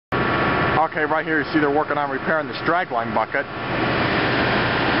Okay, right here you see they're working on repairing this dragline bucket.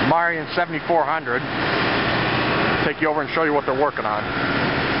 Marion 7400. Take you over and show you what they're working on.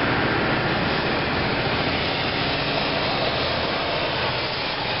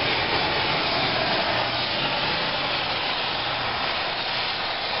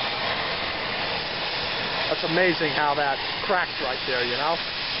 That's amazing how that cracks right there, you know?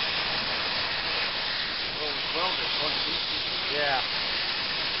 Yeah.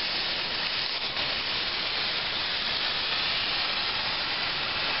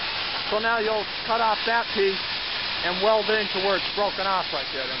 So now you'll cut off that piece and weld it into where it's broken off right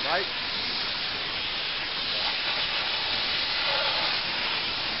there then, right?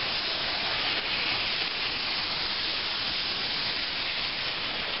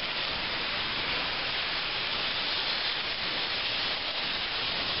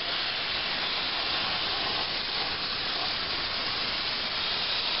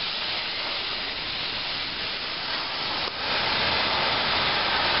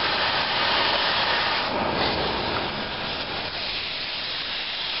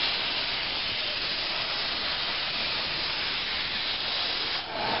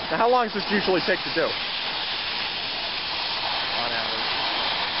 Now, how long does this usually take to do? On average.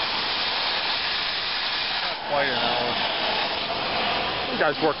 Not quite an hour. You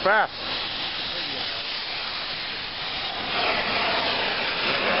guys work fast.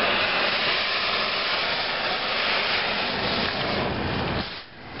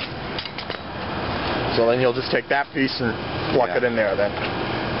 So then you'll just take that piece and pluck it in there then.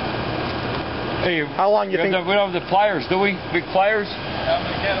 Hey, how long do you think? We don't have the pliers, do we? Big pliers? I'm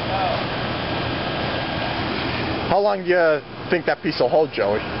gonna get them out. How long do you think that piece will hold,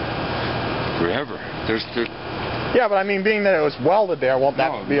 Joey? Forever. Yeah, but I mean, being that it was welded there, won't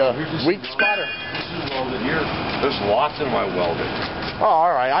that be a weak spot? This is welded here. There's lots in my welding. Oh,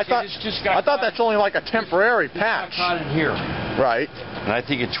 all right. I thought that's only like a temporary patch. Got caught in here. Right. And I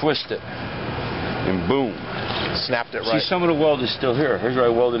think it twisted. And boom. Snapped it right. See, some of the weld is still here. Here's where I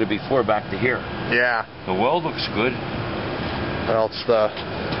welded it before, back to here. Yeah. The weld looks good. Well,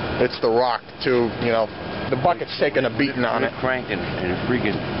 it's the rock too. You know, the bucket's taking a beating on it. Cranking and it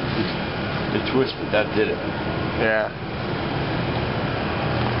freaking it twisted. That did it. Yeah.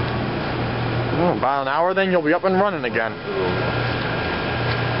 Well, about an hour, then you'll be up and running again.